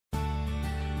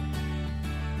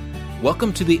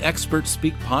Welcome to the Expert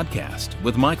Speak podcast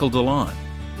with Michael DeLon.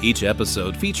 Each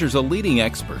episode features a leading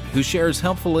expert who shares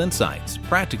helpful insights,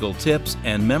 practical tips,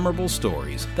 and memorable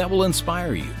stories that will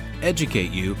inspire you, educate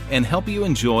you, and help you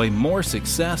enjoy more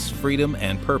success, freedom,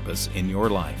 and purpose in your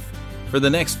life. For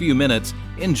the next few minutes,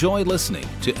 enjoy listening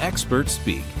to Expert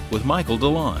Speak with Michael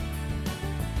DeLon.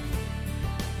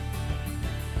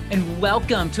 And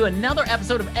welcome to another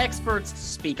episode of Experts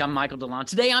Speak. I'm Michael DeLon.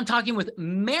 Today I'm talking with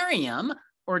Miriam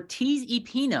Ortiz y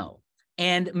Pino.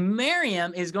 And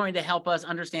Miriam is going to help us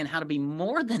understand how to be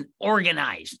more than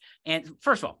organized. And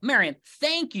first of all, Miriam,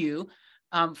 thank you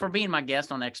for being my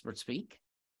guest on Expert Speak.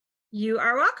 You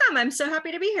are welcome. I'm so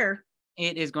happy to be here.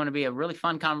 It is going to be a really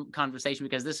fun conversation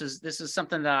because this is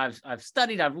something that I've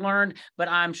studied, I've learned, but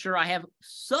I'm sure I have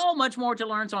so much more to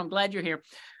learn. So I'm glad you're here.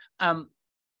 I'm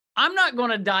not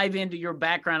going to dive into your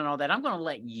background and all that. I'm going to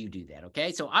let you do that.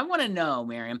 Okay. So I want to know,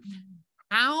 Miriam,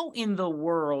 how in the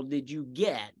world did you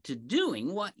get to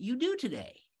doing what you do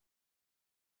today?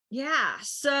 Yeah.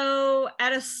 So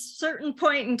at a certain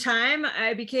point in time,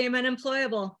 I became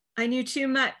unemployable. I knew too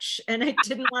much and I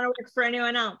didn't want to work for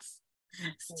anyone else.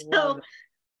 So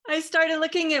I started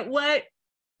looking at what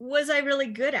was I really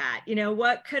good at?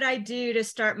 What could I do to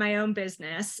start my own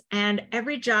business? And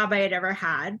every job I had ever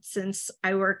had since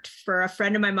I worked for a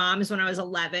friend of my mom's when I was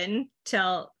 11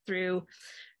 through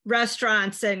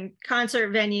restaurants and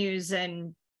concert venues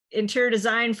and interior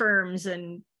design firms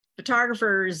and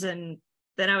photographers. And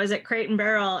then I was at Crate and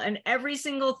Barrel, and every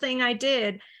single thing I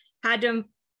did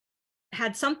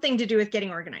had something to do with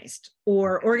getting organized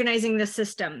or organizing the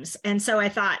systems. And so I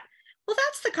thought, well,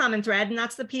 that's the common thread. And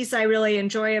that's the piece I really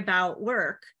enjoy about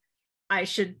work. I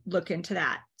should look into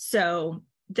that. So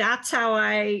that's how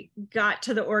I got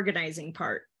to the organizing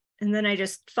part. And then I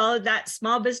just followed that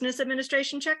small business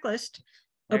administration checklist,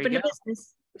 opened a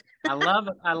business. I love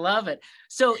it. I love it.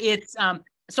 So it's, what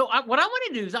I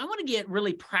want to do is I want to get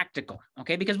really practical.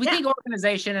 Okay. Because we think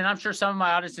organization, and I'm sure some of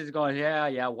my audiences are going,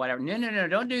 yeah, whatever. No,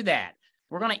 don't do that.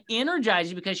 We're going to energize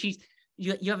you because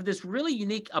you have this really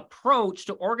unique approach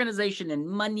to organization and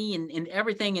money and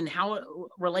everything and how it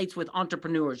relates with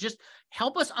entrepreneurs. Just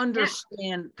help us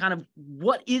understand kind of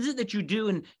what is it that you do,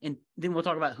 and then we'll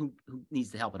talk about who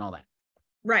needs the help and all that.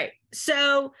 Right.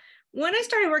 So when I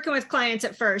started working with clients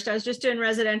at first, I was just doing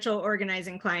residential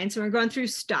organizing clients, and we were going through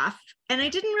stuff. And I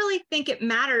didn't really think it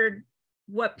mattered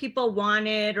what people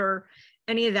wanted or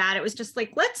any of that. It was just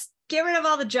like, let's get rid of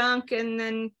all the junk and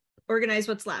then organize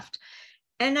what's left.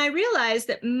 And I realized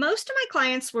that most of my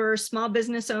clients were small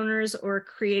business owners or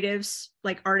creatives,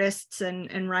 like artists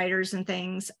and writers and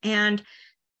things. And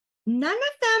none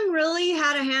of them really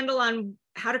had a handle on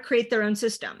how to create their own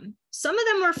system. Some of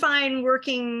them were fine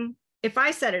working. If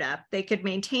I set it up, they could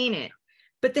maintain it,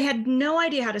 but they had no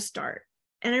idea how to start.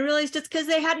 And I realized it's because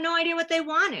they had no idea what they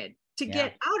wanted to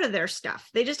get out of their stuff.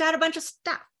 They just had a bunch of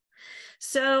stuff.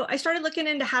 So I started looking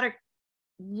into how to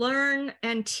learn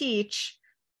and teach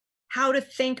how to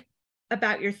think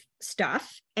about your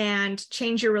stuff and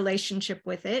change your relationship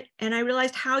with it. And I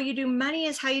realized how you do money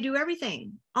is how you do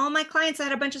everything. All my clients that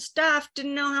had a bunch of stuff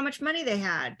didn't know how much money they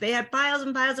had. They had piles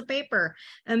and piles of paper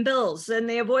and bills, and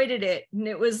they avoided it. And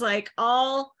it was like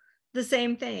all the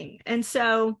same thing. And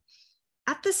so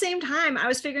at the same time, I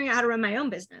was figuring out how to run my own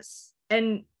business.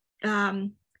 And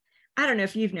I don't know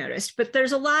if you've noticed, but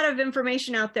there's a lot of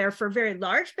information out there for very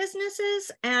large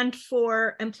businesses and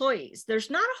for employees. There's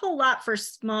not a whole lot for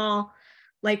small,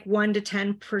 like 1 to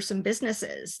 10 person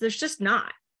businesses. There's just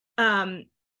not. And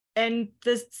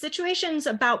the situations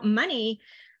about money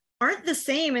aren't the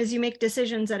same as you make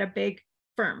decisions at a big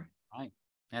firm. Right.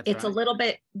 It's a little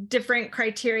bit different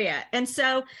criteria. And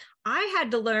so I had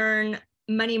to learn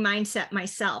money mindset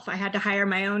myself. I had to hire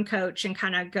my own coach and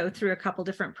kind of go through a couple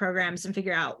different programs and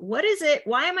figure out, what is it?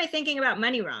 Why am I thinking about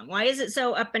money wrong? Why is it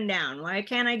so up and down? Why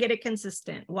can't I get it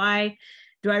consistent? Why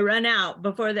do I run out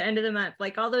before the end of the month?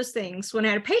 Like all those things. When I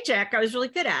had a paycheck, I was really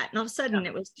good at, and all of a sudden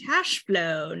it was cash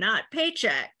flow, not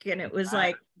paycheck. And it was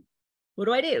like, what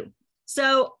do I do?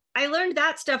 So I learned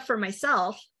that stuff for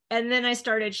myself. And then I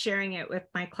started sharing it with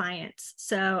my clients.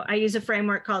 So I use a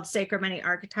framework called Sacred Money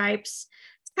Archetypes.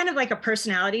 Kind of like a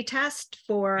personality test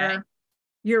for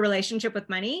your relationship with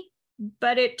money,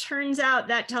 but it turns out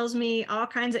that tells me all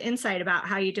kinds of insight about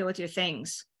how you deal with your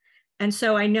things. And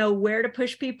so I know where to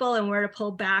push people and where to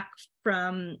pull back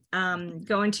from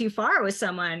going too far with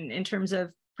someone in terms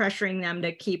of pressuring them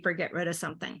to keep or get rid of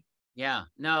something. Yeah,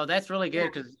 no, that's really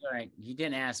good because you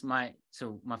didn't ask my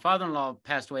father-in-law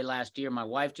passed away last year. My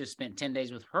wife just spent 10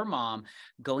 days with her mom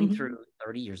going through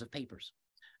 30 years of papers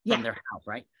from their house,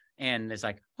 right? And it's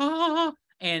like,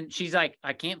 And she's like,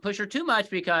 I can't push her too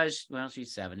much because, well,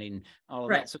 she's 70 and all of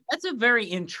Right. that. So that's a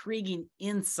very intriguing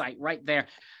insight right there.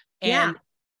 Yeah. And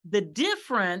the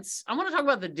difference, I want to talk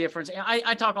about the difference.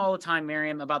 I talk all the time,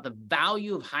 Miriam, about the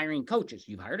value of hiring coaches.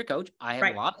 You've hired a coach. I have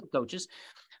Right. a lot of coaches.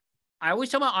 I always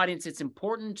tell my audience it's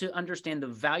important to understand the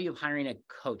value of hiring a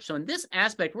coach. So in this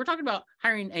aspect, we're talking about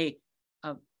hiring a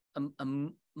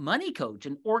money coach,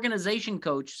 an organization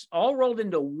coach, all rolled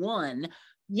into one.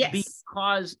 Yes.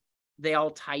 Because they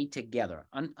all tie together.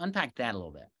 Unpack that a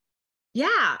little bit.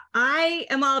 Yeah, I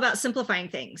am all about simplifying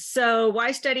things. So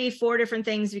why study 4 different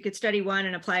things? You could study one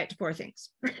and apply it to 4 things.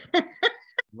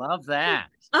 Love that.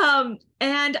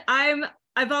 And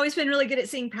I've always been really good at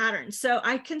seeing patterns. So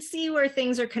I can see where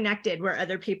things are connected where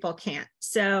other people can't.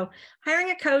 So hiring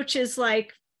a coach is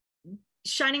like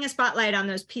shining a spotlight on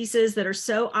those pieces that are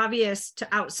so obvious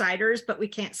to outsiders, but we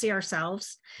can't see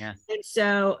ourselves. Yes. And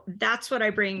so that's what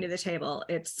I bring to the table.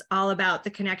 It's all about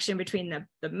the connection between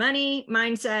the money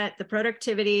mindset, the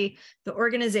productivity, the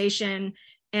organization,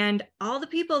 and all the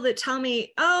people that tell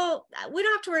me, oh, we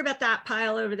don't have to worry about that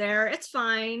pile over there. It's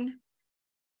fine.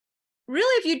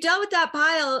 Really, if you dealt with that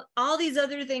pile, all these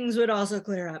other things would also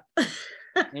clear up.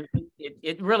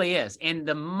 It really is. And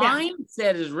the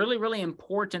mindset is really, really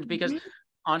important because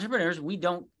entrepreneurs, we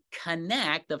don't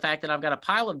connect the fact that I've got a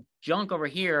pile of junk over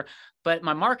here, but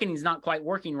my marketing is not quite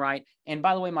working right. And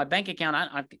by the way, my bank account,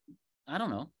 I don't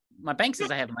know. My bank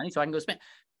says I have money, so I can go spend.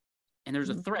 And there's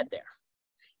a thread there.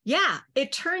 Yeah,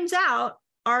 it turns out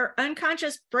our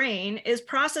unconscious brain is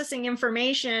processing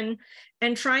information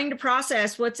and trying to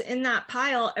process what's in that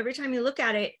pile every time you look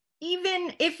at it.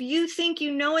 Even if you think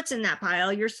you know what's in that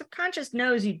pile, your subconscious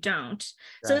knows you don't.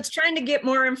 Right. So it's trying to get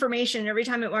more information every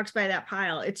time it walks by that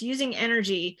pile. It's using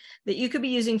energy that you could be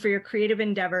using for your creative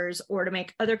endeavors or to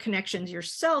make other connections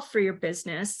yourself for your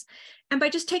business. And by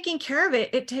just taking care of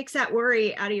it, it takes that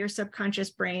worry out of your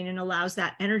subconscious brain and allows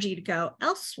that energy to go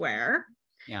elsewhere.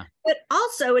 Yeah. But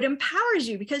also it empowers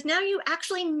you because now you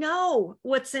actually know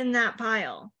what's in that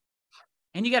pile.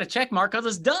 And you got a check mark because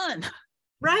it's done.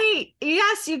 Right.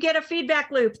 Yes, you get a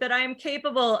feedback loop that I am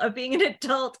capable of being an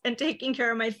adult and taking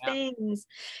care of my things.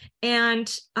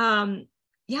 And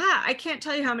I can't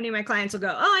tell you how many of my clients will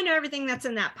go, oh, I know everything that's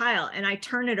in that pile. And I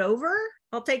turn it over.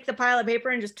 I'll take the pile of paper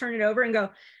and just turn it over and go,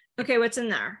 okay, what's in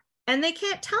there? And they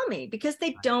can't tell me because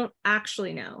they don't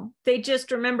actually know. They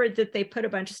just remembered that they put a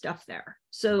bunch of stuff there.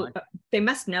 So they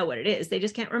must know what it is. They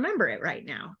just can't remember it right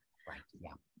now. Right.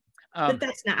 Yeah. But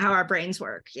that's not how our brains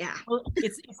work. Yeah. Well,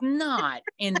 it's not.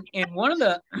 And one of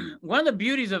the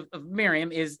beauties of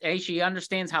Miriam is she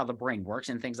understands how the brain works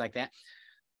and things like that.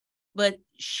 But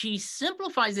she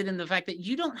simplifies it in the fact that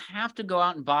you don't have to go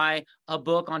out and buy a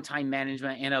book on time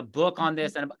management and a book on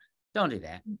this and don't do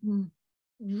that.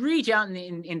 Reach out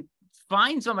and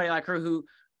find somebody like her who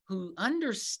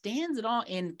understands it all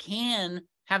and can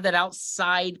have that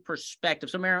outside perspective.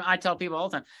 So Miriam, I tell people all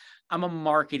the time, I'm a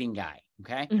marketing guy.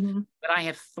 Okay. But I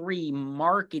have 3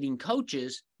 marketing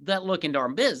coaches that look into our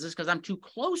business because I'm too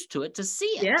close to it to see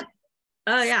it. Yeah.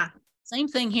 Oh, yeah. Same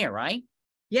thing here, right?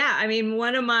 Yeah. I mean,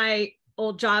 one of my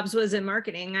old jobs was in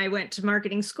marketing. I went to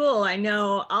marketing school. I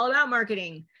know all about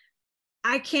marketing.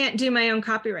 I can't do my own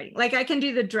copywriting. Like I can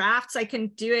do the drafts, I can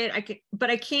do it, but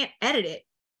I can't edit it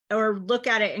or look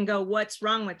at it and go, what's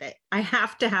wrong with it? I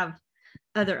have to have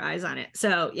other eyes on it.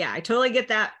 So yeah, I totally get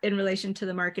that in relation to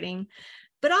the marketing.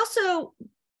 But also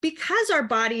because our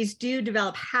bodies do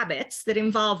develop habits that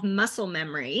involve muscle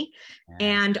memory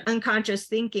and unconscious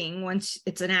thinking, once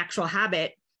it's an actual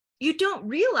habit, you don't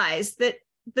realize that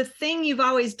the thing you've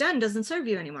always done doesn't serve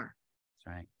you anymore.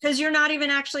 That's right. Because you're not even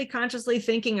actually consciously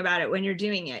thinking about it when you're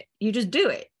doing it. You just do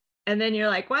it. And then you're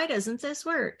like, why doesn't this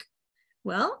work?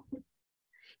 Well,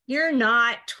 you're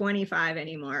not 25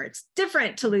 anymore. It's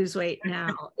different to lose weight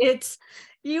now.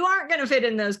 You aren't going to fit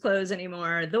in those clothes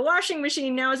anymore. The washing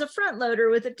machine now is a front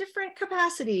loader with a different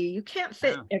capacity. You can't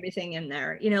fit everything in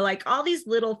there. Like all these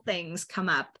little things come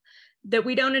up that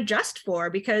we don't adjust for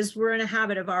because we're in a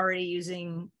habit of already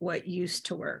using what used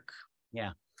to work.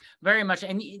 Yeah, very much.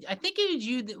 And I think it was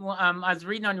you, I was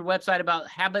reading on your website about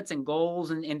habits and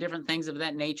goals and different things of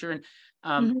that nature.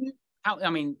 And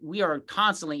we are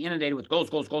constantly inundated with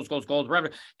goals, whatever.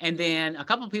 And then a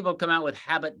couple of people have come out with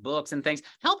habit books and things.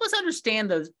 Help us understand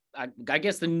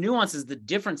the nuances, the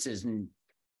differences and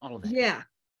all of that. Yeah.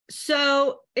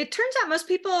 So it turns out most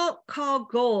people call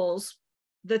goals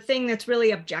the thing that's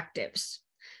really objectives.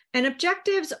 And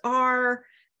objectives are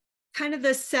kind of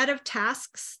the set of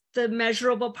tasks, the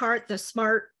measurable part, the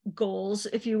SMART goals,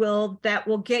 if you will, that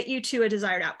will get you to a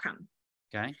desired outcome.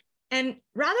 Okay. And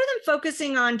rather than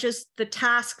focusing on just the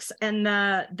tasks and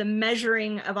the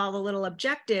measuring of all the little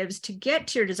objectives to get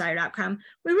to your desired outcome,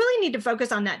 we really need to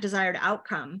focus on that desired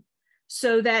outcome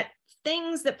so that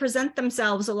things that present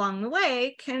themselves along the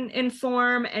way can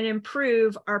inform and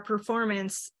improve our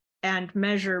performance and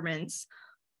measurements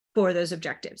for those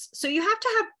objectives. So you have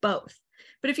to have both.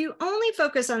 But if you only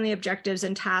focus on the objectives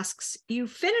and tasks, you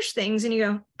finish things and you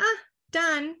go,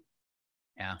 done.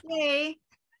 Yeah. Yay.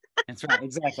 That's right.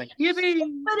 Exactly.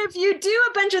 But if you do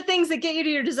a bunch of things that get you to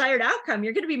your desired outcome,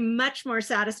 you're going to be much more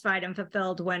satisfied and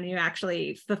fulfilled when you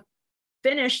actually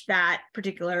finish that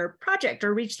particular project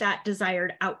or reach that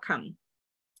desired outcome.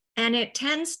 And it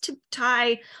tends to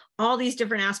tie all these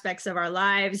different aspects of our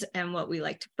lives and what we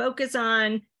like to focus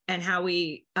on and how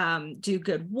we do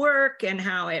good work and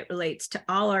how it relates to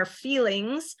all our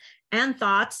feelings and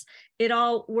thoughts. It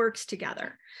all works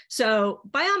together. So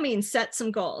by all means, set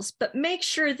some goals, but make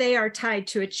sure they are tied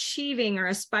to achieving or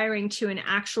aspiring to an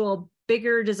actual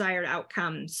bigger desired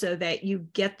outcome so that you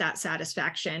get that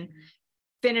satisfaction,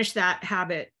 finish that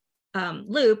habit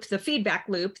loop, the feedback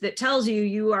loop that tells you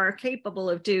you are capable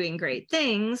of doing great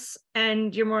things,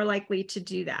 and you're more likely to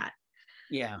do that.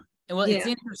 Yeah. Well, it's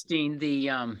interesting,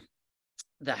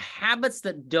 the habits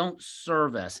that don't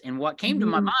serve us. And what came to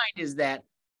my mind is that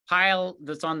pile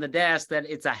that's on the desk, that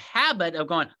it's a habit of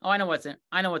going, oh, I know what's in there.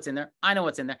 I know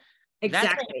what's in there. Exactly.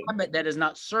 That's a habit that is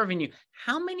not serving you.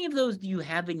 How many of those do you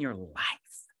have in your life?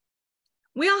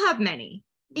 We all have many.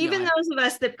 Even those of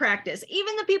us that practice,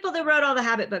 even the people that wrote all the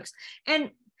habit books.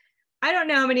 And I don't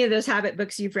know how many of those habit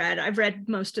books you've read. I've read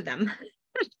most of them.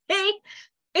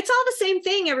 It's all the same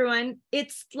thing, everyone.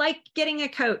 It's like getting a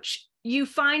coach. You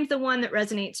find the one that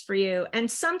resonates for you. And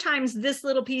sometimes this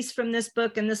little piece from this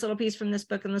book and this little piece from this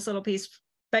book and this little piece,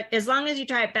 but as long as you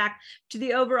tie it back to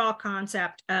the overall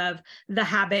concept of the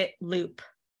habit loop,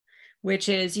 which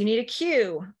is you need a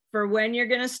cue for when you're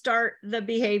going to start the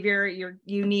behavior.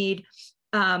 You need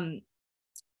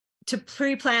to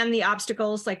pre-plan the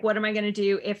obstacles, like what am I going to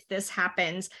do if this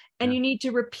happens? And you need to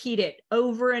repeat it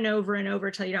over and over and over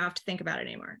till you don't have to think about it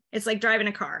anymore. It's like driving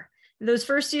a car. Those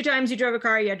first few times you drove a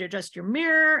car, you had to adjust your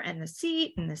mirror and the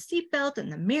seat and the seat belt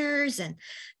and the mirrors and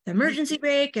the emergency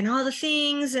brake and all the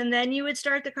things. And then you would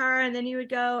start the car and then you would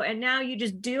go. And now you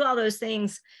just do all those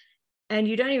things and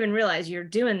you don't even realize you're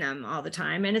doing them all the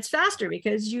time. And it's faster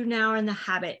because you now are in the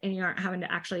habit and you aren't having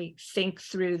to actually think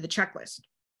through the checklist.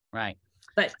 Right.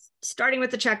 But starting with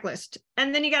the checklist,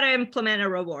 and then you got to implement a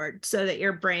reward so that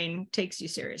your brain takes you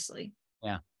seriously.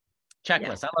 Yeah.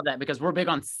 Checklist. I love that because we're big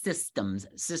on systems.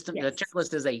 Yes. The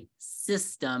checklist is a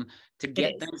system to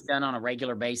get things done on a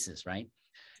regular basis, right?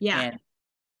 Yeah.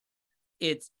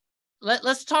 And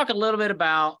let's talk a little bit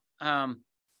about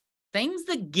things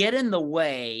that get in the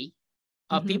way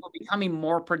of people becoming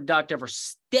more productive or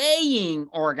staying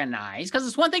organized. Because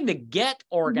it's one thing to get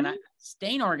organized,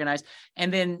 staying organized,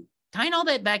 and then tying all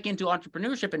that back into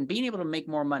entrepreneurship and being able to make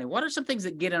more money. What are some things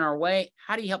that get in our way?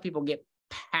 How do you help people get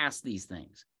past these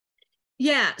things?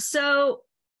 Yeah. So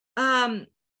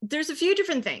there's a few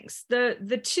different things.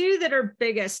 The two that are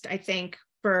biggest, I think,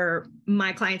 for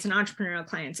my clients and entrepreneurial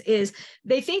clients is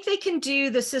they think they can do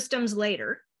the systems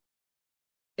later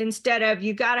instead of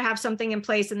you got to have something in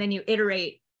place and then you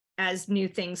iterate as new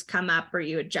things come up or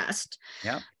you adjust.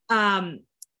 Yeah.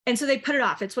 And so they put it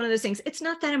off. It's one of those things. It's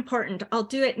not that important. I'll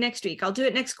do it next week. I'll do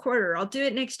it next quarter. I'll do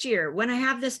it next year when I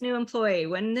have this new employee,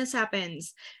 when this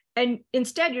happens. And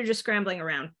instead, you're just scrambling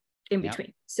around in between.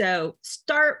 Yep. So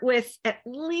start with at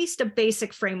least a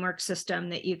basic framework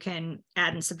system that you can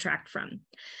add and subtract from.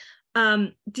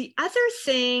 The other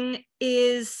thing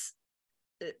is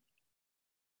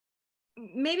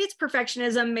maybe it's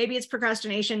perfectionism, maybe it's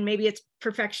procrastination, maybe it's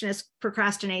perfectionist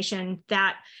procrastination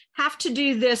that have to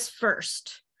do this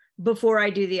first before I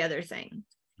do the other thing.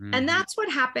 And that's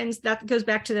what happens. That goes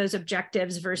back to those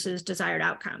objectives versus desired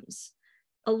outcomes.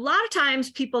 A lot of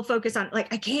times people focus on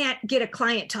like, I can't get a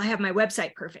client till I have my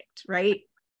website perfect, right?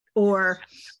 Or,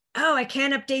 oh, I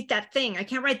can't update that thing. I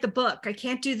can't write the book. I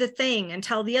can't do the thing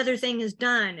until the other thing is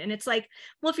done. And it's like,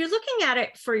 well, if you're looking at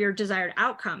it for your desired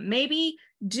outcome, maybe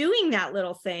doing that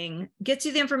little thing gets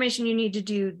you the information you need to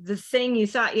do the thing you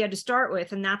thought you had to start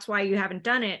with. And that's why you haven't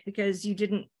done it, because you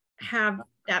didn't have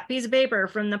that piece of paper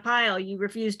from the pile you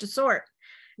refused to sort.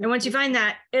 And once you find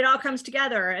that, it all comes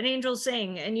together and angels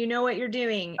sing and you know what you're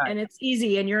doing and it's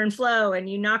easy and you're in flow and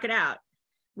you knock it out,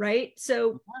 right?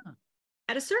 So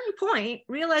at a certain point,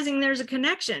 realizing there's a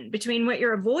connection between what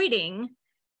you're avoiding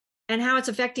and how it's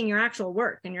affecting your actual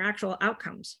work and your actual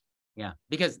outcomes. Yeah,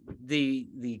 because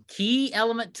the key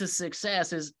element to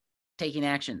success is taking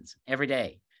actions every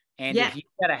day. And if you've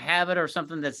got a habit or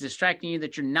something that's distracting you,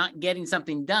 that you're not getting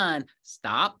something done,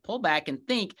 stop, pull back and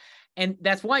think. And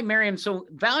that's why Miriam's so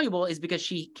valuable, is because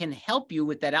she can help you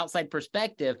with that outside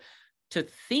perspective to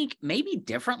think maybe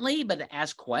differently, but to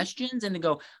ask questions and to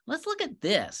go, let's look at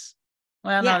this.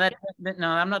 Well, no,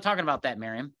 I'm not talking about that,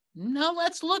 Miriam. No,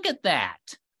 let's look at that.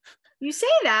 You say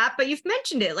that, but you've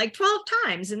mentioned it like 12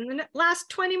 times in the last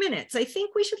 20 minutes. I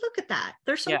think we should look at that.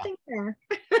 There's something there.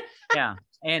 Yeah.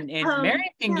 And Miriam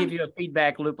can give you a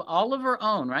feedback loop all of her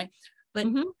own, right? But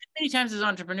many times as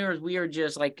entrepreneurs, we are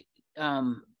just like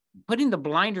putting the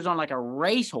blinders on like a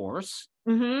racehorse,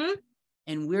 and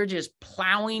we're just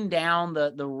plowing down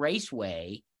the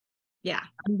raceway. Yeah.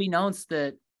 Unbeknownst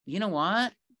that, you know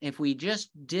what? If we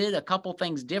just did a couple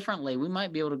things differently, we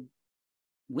might be able to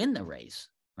win the race,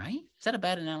 right? Is that a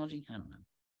bad analogy? I don't know.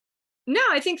 No,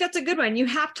 I think that's a good one. You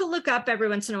have to look up every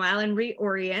once in a while and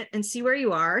reorient and see where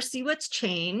you are, see what's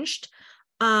changed.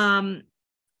 I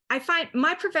find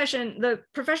my profession, the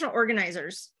professional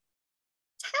organizers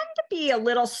tend to be a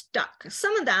little stuck.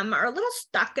 Some of them are a little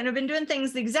stuck and have been doing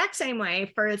things the exact same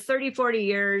way for 30, 40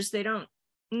 years. They don't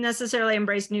necessarily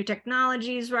embrace new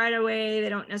technologies right away. They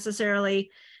don't necessarily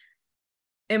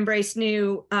embrace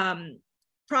new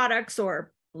products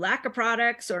or lack of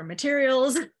products or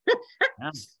materials.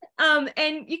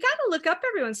 And you got to look up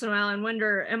every once in a while and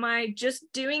wonder, am I just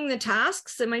doing the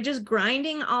tasks? Am I just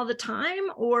grinding all the time?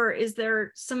 Or is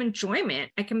there some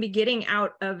enjoyment I can be getting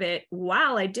out of it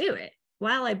while I do it,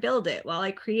 while I build it, while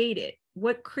I create it?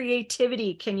 What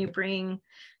creativity can you bring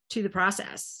to the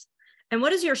process? And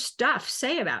what does your stuff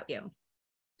say about you?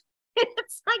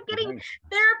 It's like getting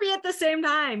therapy at the same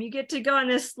time. You get to go on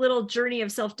this little journey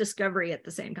of self-discovery at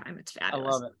the same time. It's fabulous. I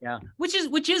love it. Yeah.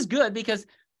 Which is good, because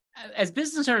as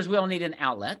business owners, we all need an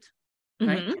outlet,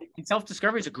 right? And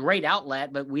self-discovery is a great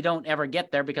outlet, but we don't ever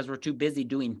get there because we're too busy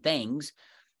doing things,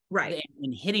 right?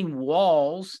 And hitting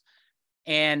walls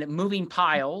and moving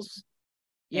piles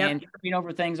and tripping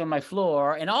over things on my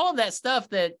floor and all of that stuff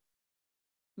that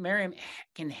Miriam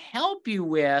can help you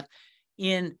with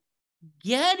in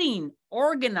getting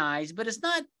organized. But it's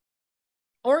not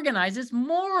organized, it's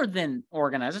more than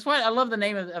organized. That's why I love the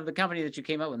name of the company that you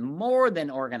came up with, More Than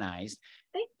Organized.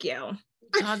 Thank you.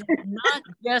 Because it's not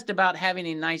just about having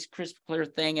a nice, crisp, clear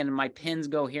thing and my pens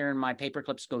go here and my paper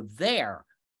clips go there.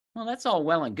 Well, that's all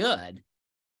well and good.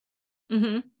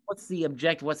 What's the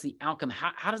objective? What's the outcome?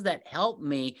 How does that help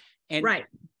me? And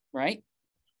right.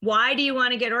 Why do you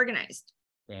want to get organized?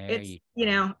 You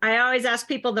know, I always ask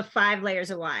people the 5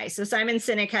 layers of why. So Simon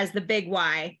Sinek has the big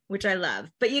why, which I love,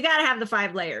 but you got to have the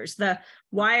 5 layers. The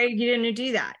why are you going to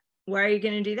do that? Why are you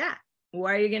going to do that?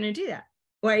 Why are you going to do that?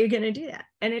 Why are you going to do that?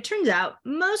 And it turns out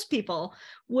most people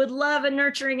would love a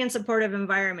nurturing and supportive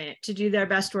environment to do their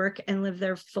best work and live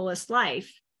their fullest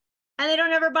life. And they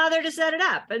don't ever bother to set it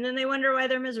up. And then they wonder why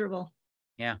they're miserable.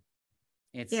 Yeah.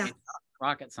 It's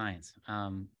rocket science.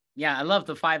 Yeah, I love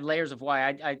the 5 layers of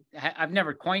why. I've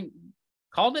never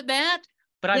called it that,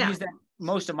 but I've used that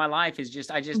most of my life. Is just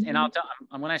and I'm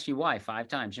going to ask you why 5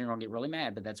 times. You're going to get really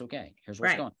mad, but that's okay. Here's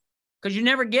what's going. Because you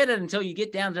never get it until you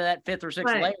get down to that 5th or 6th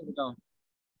layer. And go,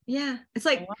 yeah, it's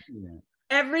like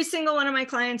every single one of my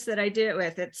clients that I do it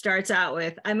with, it starts out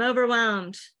with, I'm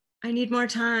overwhelmed. I need more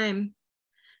time.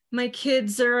 My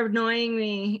kids are annoying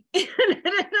me.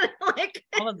 Like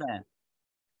all of that.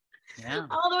 Yeah.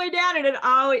 All the way down. And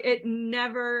it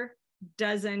never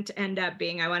doesn't end up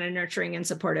being, I want a nurturing and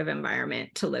supportive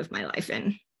environment to live my life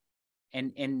in.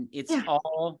 And it's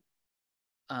all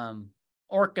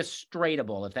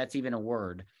orchestratable, if that's even a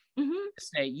word.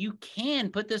 Say you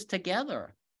can put this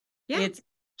together. It's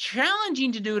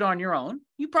challenging to do it on your own.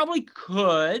 You probably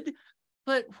could,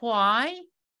 but why?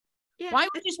 Why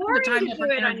would you spend the time to do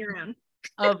it on your own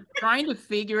of trying to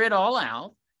figure it all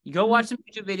out? You go watch some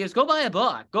YouTube videos, go buy a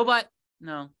book,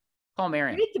 call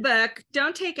Miriam. Read the book,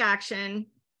 don't take action.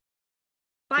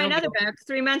 Buy another book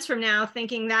 3 months from now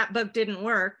thinking that book didn't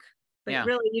work, but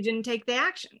really you didn't take the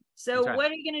action. So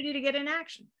what are you going to do to get in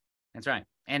action? That's right.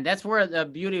 And that's where the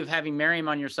beauty of having Miriam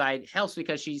on your side helps,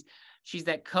 because she's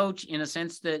that coach in a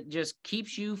sense that just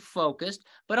keeps you focused,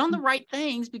 but on the right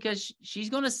things, because she's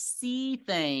going to see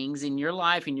things in your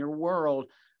life, in your world,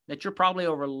 that you're probably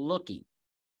overlooking.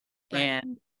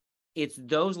 And it's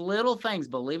those little things,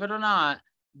 believe it or not,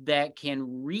 that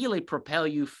can really propel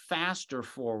you faster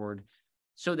forward,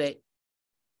 so that,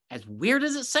 as weird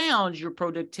as it sounds, your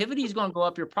productivity is going to go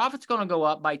up, your profit's going to go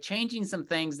up by changing some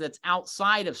things that's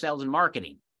outside of sales and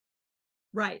marketing.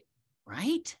 Right?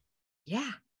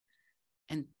 Yeah.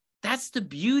 And that's the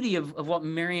beauty of what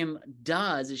Miriam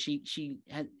does, is she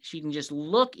can just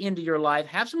look into your life,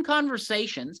 have some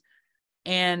conversations,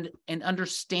 and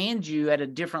understand you at a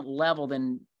different level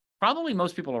than probably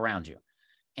most people around you.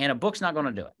 And a book's not going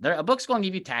to do it. A book's going to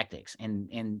give you tactics,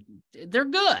 and they're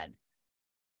good.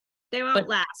 They won't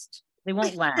last. They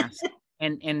won't last.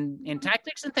 and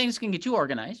tactics and things can get you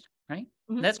organized, right?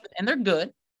 Mhm. And they're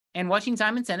good. And watching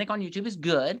Simon Sinek on YouTube is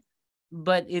good,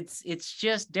 but it's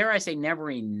just, dare I say,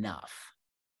 never enough.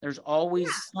 There's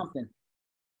always something.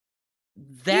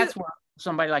 That's where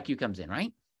somebody like you comes in,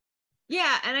 right?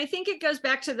 Yeah. And I think it goes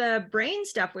back to the brain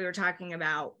stuff we were talking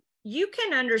about. You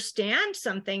can understand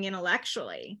something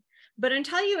intellectually, but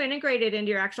until you integrate it into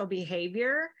your actual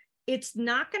behavior, it's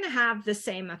not going to have the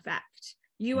same effect.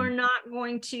 You are not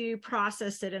going to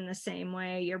process it in the same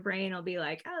way. Your brain will be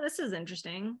like, oh, this is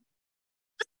interesting.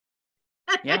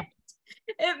 Yeah.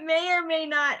 It may or may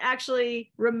not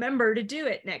actually remember to do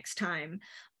it next time.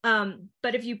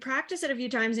 But if you practice it a few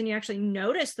times and you actually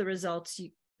notice the results,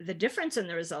 the difference in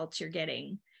the results you're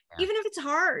getting, even if it's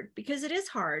hard, because it is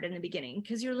hard in the beginning,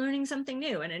 because you're learning something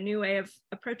new and a new way of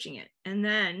approaching it. And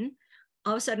then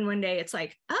all of a sudden one day it's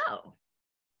like, oh,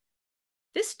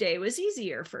 this day was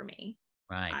easier for me.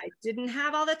 Right. I didn't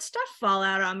have all that stuff fall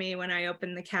out on me when I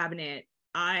opened the cabinet.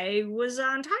 I was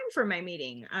on time for my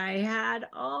meeting. I had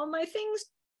all my things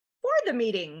for the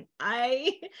meeting.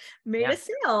 I made a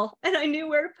sale and I knew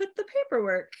where to put the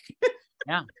paperwork.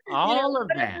 Yeah. All of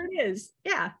that. Whatever it is.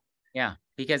 Yeah. Yeah.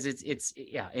 Because it's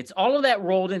all of that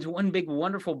rolled into one big,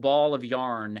 wonderful ball of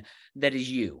yarn that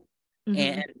is you. Mm-hmm.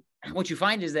 And what you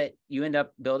find is that you end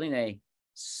up building a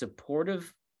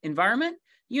supportive environment.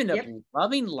 You end up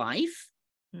loving life,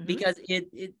 because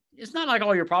it's not like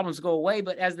all your problems go away,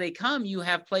 but as they come, you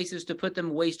have places to put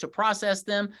them, ways to process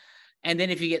them. And then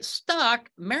if you get stuck,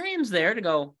 Miriam's there to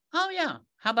go, oh yeah,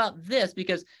 how about this?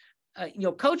 Because,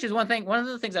 coaches, one of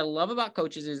the things I love about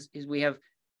coaches is we have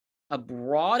a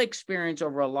broad experience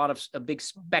over a big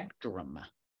spectrum.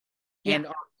 Yeah. And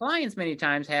our clients many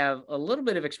times have a little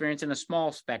bit of experience in a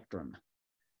small spectrum.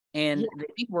 And they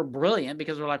think we're brilliant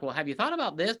because we're like, well, have you thought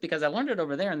about this? Because I learned it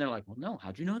over there. And they're like, well, no,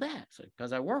 how'd you know that? So,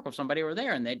 because I work with somebody over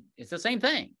there, and it's the same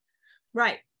thing.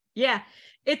 Right. Yeah.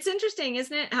 It's interesting,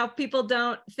 isn't it? How people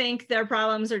don't think their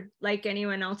problems are like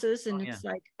anyone else's. And it's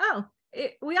like,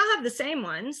 we all have the same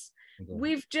ones.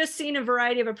 We've just seen a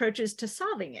variety of approaches to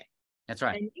solving it. That's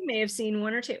right. And you may have seen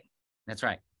one or two. That's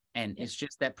right. And it's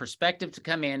just that perspective to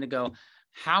come in to go,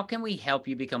 how can we help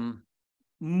you become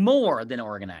more than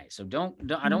organized? So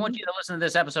I don't want you to listen to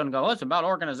this episode and go, oh, it's about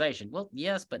organization. Well,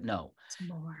 yes, but no. It's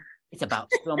more. It's about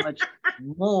so much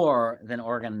more than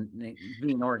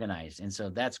being organized. And so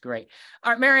that's great.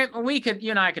 All right, Miriam, you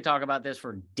and I could talk about this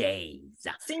for days.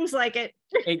 Seems like it.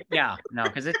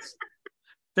 Because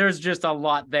there's just a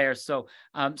lot there. So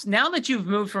now that you've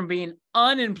moved from being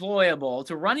unemployable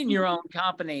to running your own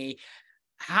company,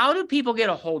 how do people get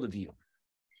a hold of you?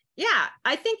 Yeah,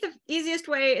 I think the easiest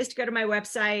way is to go to my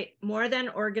website,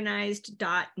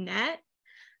 morethanorganized.net.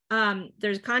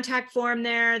 There's a contact form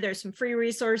there. There's some free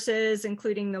resources,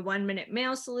 including the 1-minute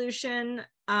mail solution.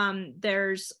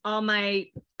 There's all my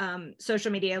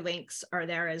social media links are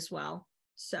there as well.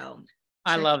 So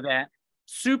I love that.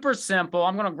 Super simple.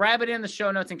 I'm going to grab it in the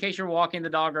show notes in case you're walking the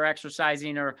dog or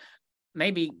exercising or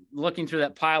maybe looking through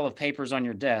that pile of papers on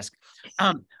your desk.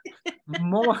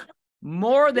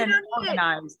 More than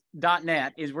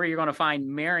organized.net is where you're going to find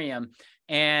Miriam.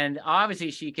 And obviously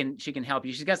she can help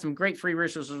you. She's got some great free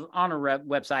resources on her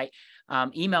website.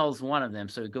 Email is one of them.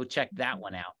 So go check that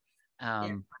one out.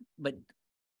 But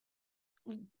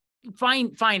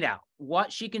find out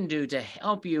what she can do to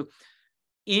help you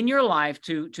in your life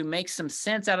to make some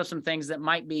sense out of some things that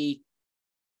might be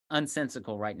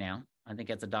unsensical right now. I think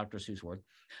that's a Dr. Seuss word.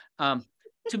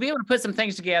 To be able to put some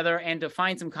things together and to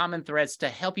find some common threads to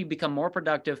help you become more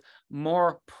productive,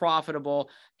 more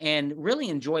profitable, and really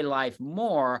enjoy life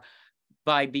more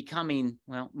by becoming,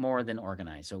 more than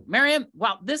organized. So Miriam,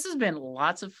 this has been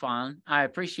lots of fun. I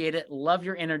appreciate it. Love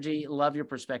your energy. Love your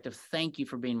perspective. Thank you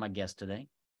for being my guest today.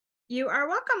 You are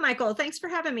welcome, Michael. Thanks for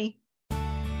having me.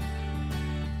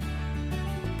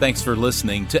 Thanks for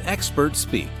listening to Expert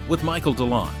Speak with Michael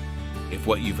DeLon. If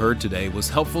what you've heard today was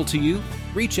helpful to you,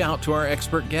 reach out to our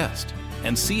expert guest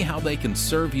and see how they can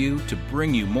serve you to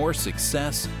bring you more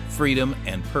success, freedom,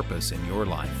 and purpose in your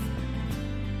life.